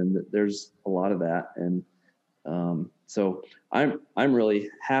time. And there's a lot of that. And so I'm really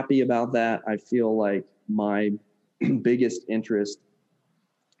happy about that. I feel like my biggest interest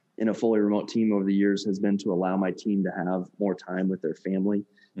in a fully remote team over the years has been to allow my team to have more time with their family.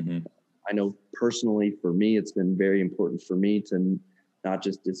 Mm-hmm. I know personally for me, it's been very important for me to not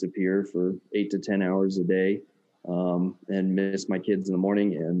just disappear for 8 to 10 hours a day and miss my kids in the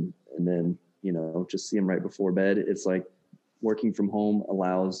morning and then, just see them right before bed. It's like working from home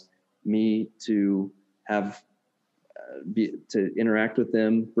allows me to have to interact with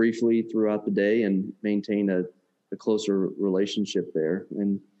them briefly throughout the day and maintain a closer relationship there.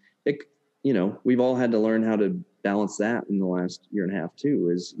 And we've all had to learn how to balance that in the last year and a half too,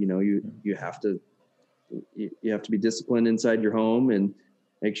 is, you have to be disciplined inside your home and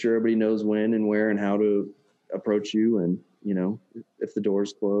make sure everybody knows when and where and how to approach you. And, if the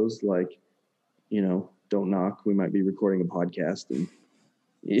door's closed, don't knock, we might be recording a podcast and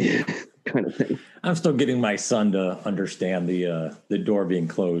kind of thing. I'm still getting my son to understand the door being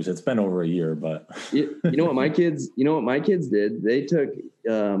closed. It's been over a year, but you know what my kids did? They took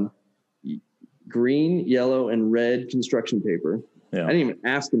green, yellow, and red construction paper. Yeah. I didn't even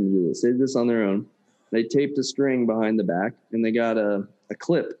ask them to do this. They did this on their own. They taped a string behind the back and they got a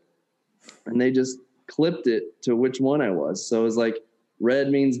clip and they just clipped it to which one I was. So it was like, red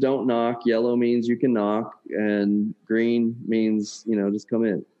means don't knock, yellow means you can knock, and green means, just come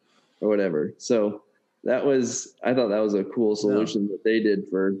in or whatever. So I thought that was a cool solution that they did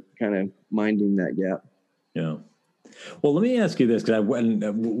for kind of minding that gap. Yeah. Well, let me ask you this, because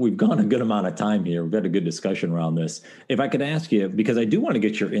we've gone a good amount of time here. We've had a good discussion around this. If I could ask you, because I do want to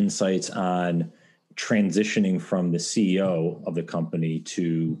get your insights on transitioning from the CEO of the company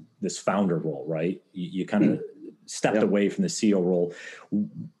to this founder role, right? You kind of stepped away from the CEO role.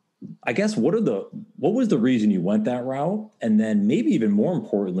 I guess what was the reason you went that route? And then maybe even more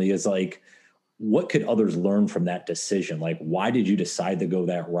importantly is like, what could others learn from that decision? Like, why did you decide to go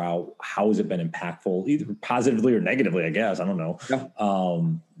that route? How has it been impactful, either positively or negatively, I guess, I don't know,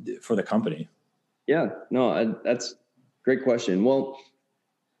 for the company? Yeah, no, that's a great question. Well,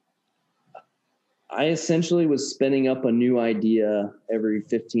 I essentially was spinning up a new idea every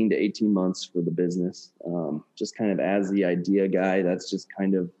 15 to 18 months for the business. Just kind of as the idea guy, that's just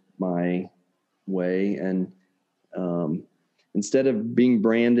kind of my way. And instead of being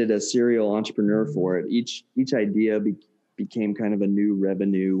branded a serial entrepreneur for it, each idea became kind of a new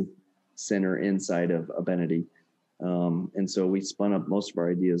revenue center inside of Abenity. And so we spun up most of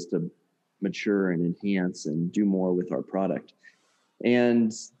our ideas to mature and enhance and do more with our product.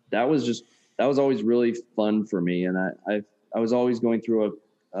 And that was always really fun for me. And I was always going through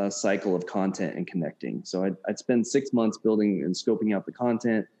a cycle of content and connecting. So I'd spend 6 months building and scoping out the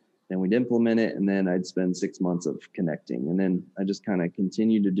content, then we'd implement it, and then I'd spend 6 months of connecting. And then I just kind of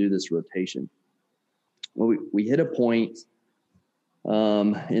continued to do this rotation. Well, we hit a point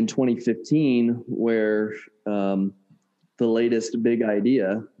in 2015 where the latest big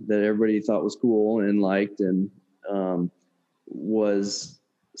idea that everybody thought was cool and liked and was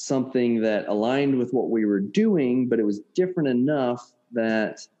something that aligned with what we were doing, but it was different enough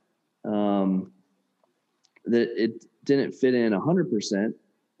that that it didn't fit in 100%.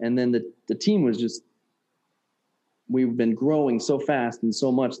 And then the team was just, we've been growing so fast and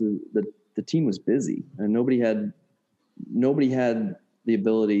so much that the team was busy and nobody had the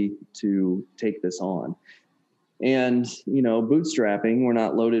ability to take this on. And, bootstrapping, we're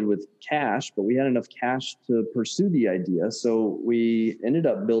not loaded with cash, but we had enough cash to pursue the idea. So we ended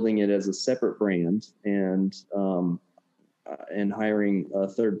up building it as a separate brand and hiring a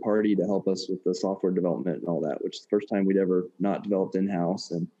third party to help us with the software development and all that, which is the first time we'd ever not developed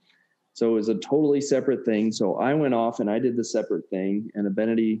in-house. And so it was a totally separate thing. So I went off and I did the separate thing, and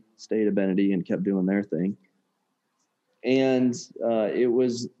Abenity stayed Abenity and kept doing their thing. And it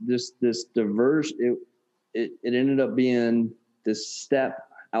was this diverse. It ended up being this step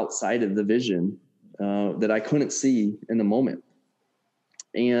outside of the vision that I couldn't see in the moment.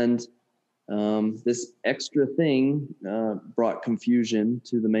 And this extra thing brought confusion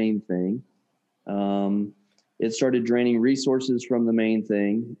to the main thing. It started draining resources from the main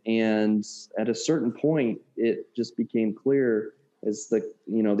thing. And at a certain point, it just became clear as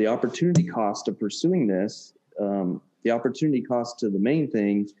the opportunity cost of pursuing this, the opportunity cost to the main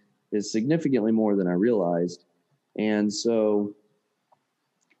thing is significantly more than I realized. And so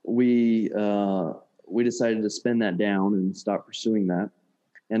we decided to spin that down and stop pursuing that.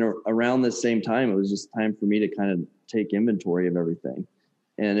 And around the same time, it was just time for me to kind of take inventory of everything.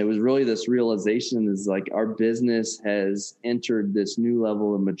 And it was really this realization is like our business has entered this new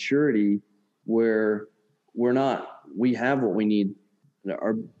level of maturity where we have what we need.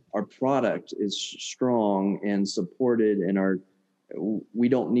 Our product is strong and supported, and we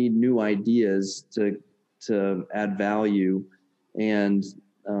don't need new ideas to add value, and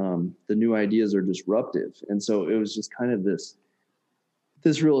the new ideas are disruptive. And so it was just kind of this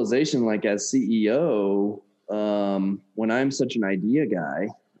realization, like as CEO, when I'm such an idea guy,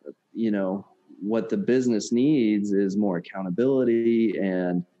 what the business needs is more accountability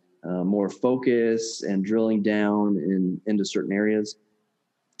and more focus and drilling down into certain areas.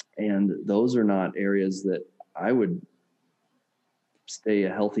 And those are not areas that I would stay a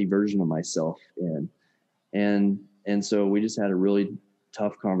healthy version of myself in. And so we just had a really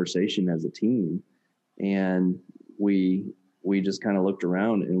tough conversation as a team. And we just kind of looked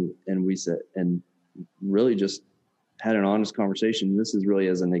around and we said, and really just had an honest conversation. This is really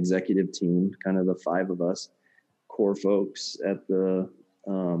as an executive team, kind of the 5 of us core folks at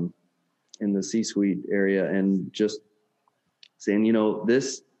in the C-suite area, and just saying,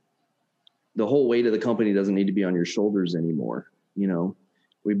 the whole weight of the company doesn't need to be on your shoulders anymore.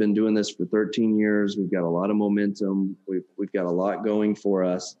 We've been doing this for 13 years. We've got a lot of momentum. We've got a lot going for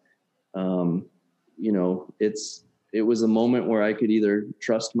us. It was a moment where I could either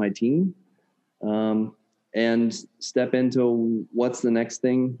trust my team and step into what's the next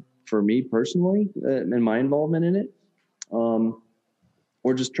thing for me personally and my involvement in it,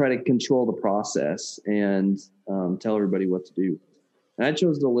 or just try to control the process and tell everybody what to do. And I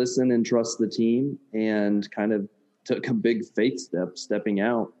chose to listen and trust the team, and kind of took a big faith stepping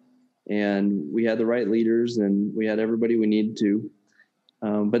out. And we had the right leaders and we had everybody we needed to.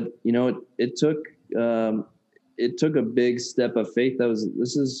 But it took a big step of faith.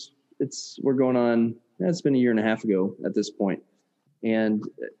 We're going on, it's been 1.5 years ago at this point. And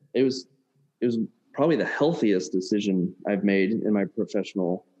it was probably the healthiest decision I've made in my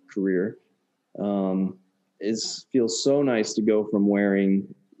professional career. Feels so nice to go from wearing,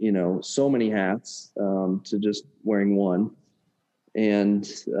 so many hats, to just wearing one. And,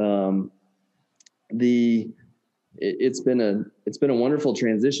 it's been a wonderful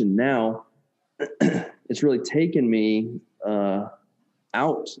transition. Now it's really taken me,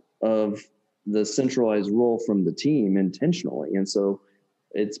 out of the centralized role from the team intentionally. And so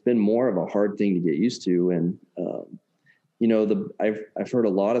it's been more of a hard thing to get used to. And, I've heard a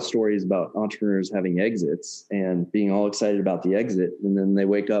lot of stories about entrepreneurs having exits and being all excited about the exit. And then they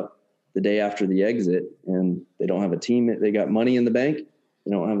wake up the day after the exit and they don't have a team. They got money in the bank.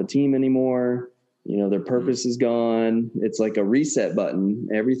 They don't have a team anymore. Their purpose is gone. It's like a reset button.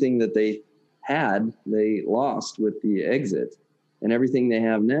 Everything that they had, they lost with the exit, and everything they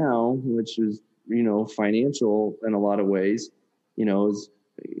have now, which is, financial in a lot of ways, is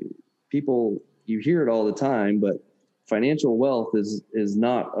people, you hear it all the time, but financial wealth is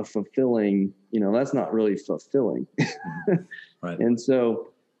not a fulfilling, that's not really fulfilling. Right. And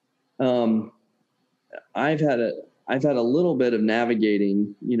so, I've had a little bit of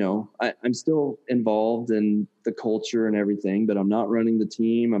navigating, I'm still involved in the culture and everything, but I'm not running the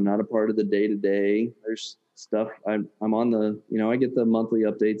team. I'm not a part of the day to day. There's stuff I'm on the, I get the monthly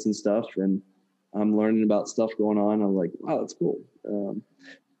updates and stuff, and I'm learning about stuff going on. I'm like, wow, that's cool.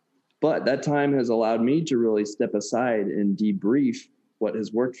 But that time has allowed me to really step aside and debrief what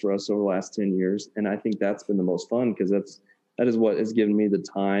has worked for us over the last 10 years. And I think that's been the most fun, because that is what has given me the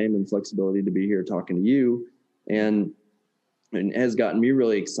time and flexibility to be here talking to you, and has gotten me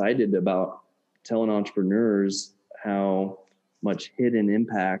really excited about telling entrepreneurs how much hidden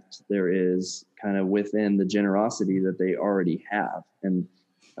impact there is kind of within the generosity that they already have. And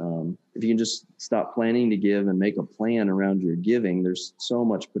if you can just stop planning to give and make a plan around your giving, there's so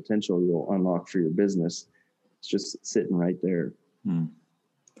much potential you'll unlock for your business. It's just sitting right there.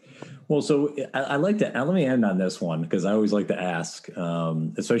 Well, so I like to, let me end on this one, because I always like to ask,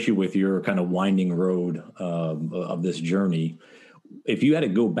 especially with your kind of winding road of this journey, if you had to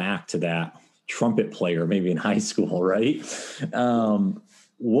go back to that trumpet player, maybe in high school, right?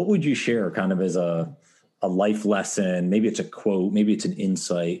 What would you share kind of as a life lesson? Maybe it's a quote, maybe it's an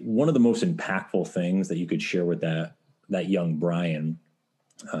insight. One of the most impactful things that you could share with that young Brian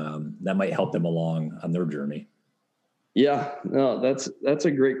that might help them along on their journey. Yeah, no, that's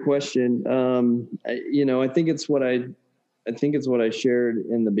a great question. I think it's what I shared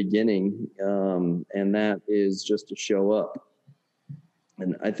in the beginning, and that is just to show up.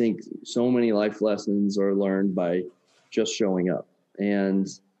 And I think so many life lessons are learned by just showing up, and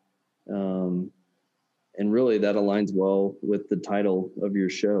really that aligns well with the title of your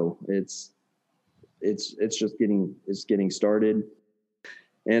show. It's just getting started,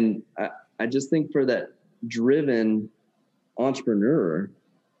 and I just think for that driven entrepreneur,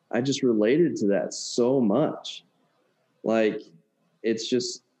 I just related to that so much. Like, it's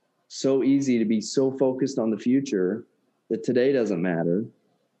just so easy to be so focused on the future that today doesn't matter,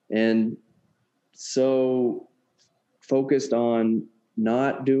 and so focused on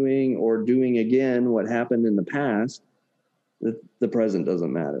not doing or doing again what happened in the past that the present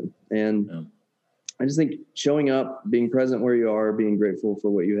doesn't matter. And yeah. I just think showing up, being present where you are, being grateful for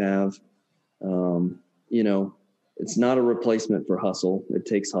what you have, it's not a replacement for hustle. It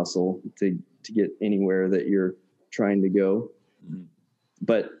takes hustle to get anywhere that you're trying to go. Mm-hmm.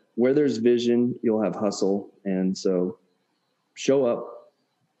 But where there's vision, you'll have hustle. And so show up,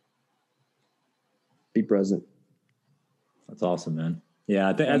 be present. That's awesome, man.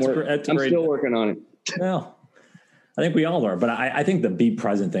 Yeah, that's great. I'm still working on it. Well, I think we all are. But I think the be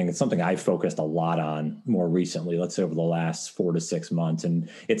present thing is something I've focused a lot on more recently, let's say over the last 4 to 6 months. And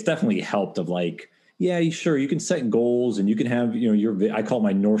it's definitely helped of like, yeah, sure, you can set goals and you can have, I call it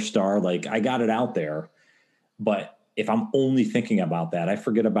my North Star, like I got it out there. But if I'm only thinking about that, I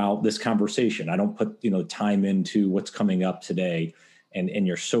forget about this conversation. I don't put, time into what's coming up today. And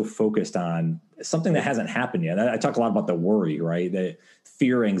you're so focused on something that hasn't happened yet. I talk a lot about the worry, right? The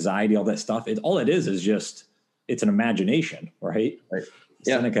fear, anxiety, all that stuff. All it is just, it's an imagination, right? Yeah.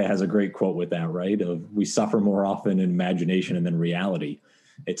 Seneca has a great quote with that, right? Of we suffer more often in imagination and then reality.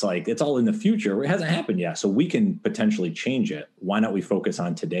 It's like, it's all in the future. It hasn't happened yet. So we can potentially change it. Why not we focus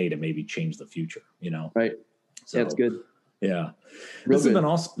on today to maybe change the future, Right. So, yeah, it's good. Yeah. This has been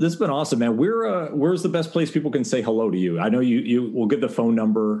awesome. This has been awesome, man. Where's the best place people can say hello to you? I know you will get the phone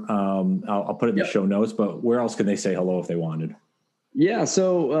number. I'll put it in the show notes, but where else can they say hello if they wanted? Yeah.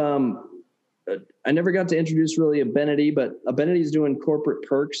 So, I never got to introduce really Abenity, but Abenity is doing corporate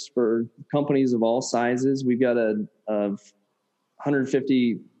perks for companies of all sizes. We've got a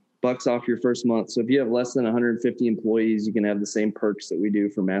 150 bucks off your first month. So if you have less than 150 employees, you can have the same perks that we do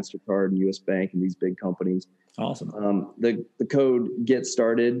for MasterCard and US Bank and these big companies. Awesome. The code Get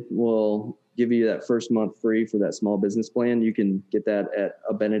Started will give you that first month free for that small business plan. You can get that at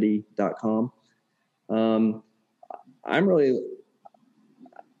Abenity.com.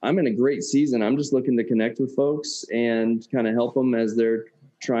 I'm in a great season. I'm just looking to connect with folks and kind of help them as they're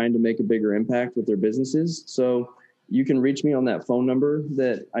trying to make a bigger impact with their businesses. So you can reach me on that phone number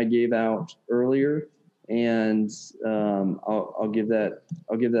that I gave out earlier, and I'll give that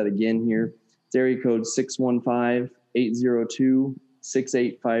again here. It's area code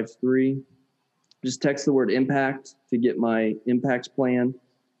 615-802-6853. Just text the word impact to get my impact plan.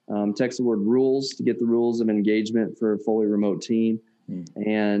 Text the word rules to get the rules of engagement for a fully remote team.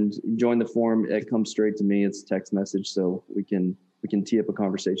 And join the forum. It comes straight to me. It's a text message, so we can tee up a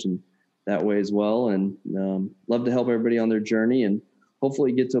conversation that way as well. And love to help everybody on their journey and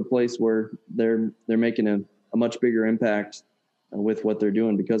hopefully get to a place where they're making a much bigger impact with what they're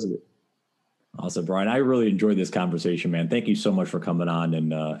doing because of it. Awesome, Brian. I really enjoyed this conversation, man. Thank you so much for coming on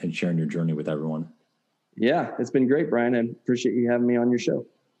and sharing your journey with everyone. Yeah, it's been great, Brian. I appreciate you having me on your show.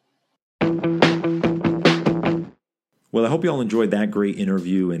 Well, I hope you all enjoyed that great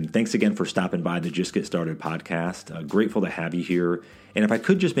interview, and thanks again for stopping by the Just Get Started podcast. Grateful to have you here. And if I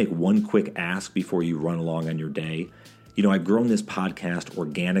could just make one quick ask before you run along on your day. I've grown this podcast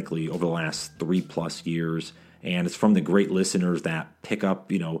organically over the last 3+ years, and it's from the great listeners that pick up,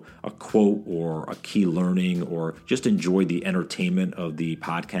 a quote or a key learning or just enjoy the entertainment of the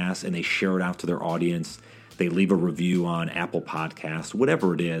podcast, and they share it out to their audience. They leave a review on Apple Podcasts,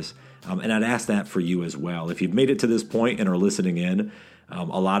 whatever it is. And I'd ask that for you as well. If you've made it to this point and are listening in, a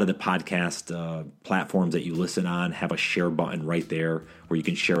lot of the podcast platforms that you listen on have a share button right there where you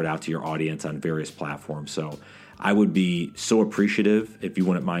can share it out to your audience on various platforms. So I would be so appreciative if you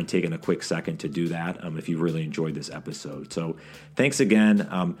wouldn't mind taking a quick second to do that if you really enjoyed this episode. So thanks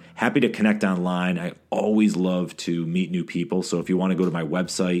again. Happy to connect online. I always love to meet new people. So if you want to go to my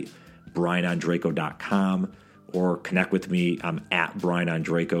website, brianondraco.com, or connect with me. I'm at Brian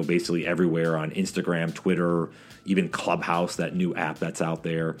Ondraco, basically everywhere on Instagram, Twitter, even Clubhouse, that new app that's out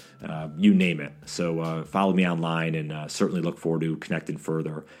there, you name it. So follow me online, and certainly look forward to connecting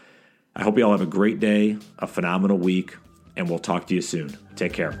further. I hope you all have a great day, a phenomenal week, and we'll talk to you soon.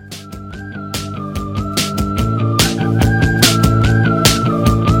 Take care.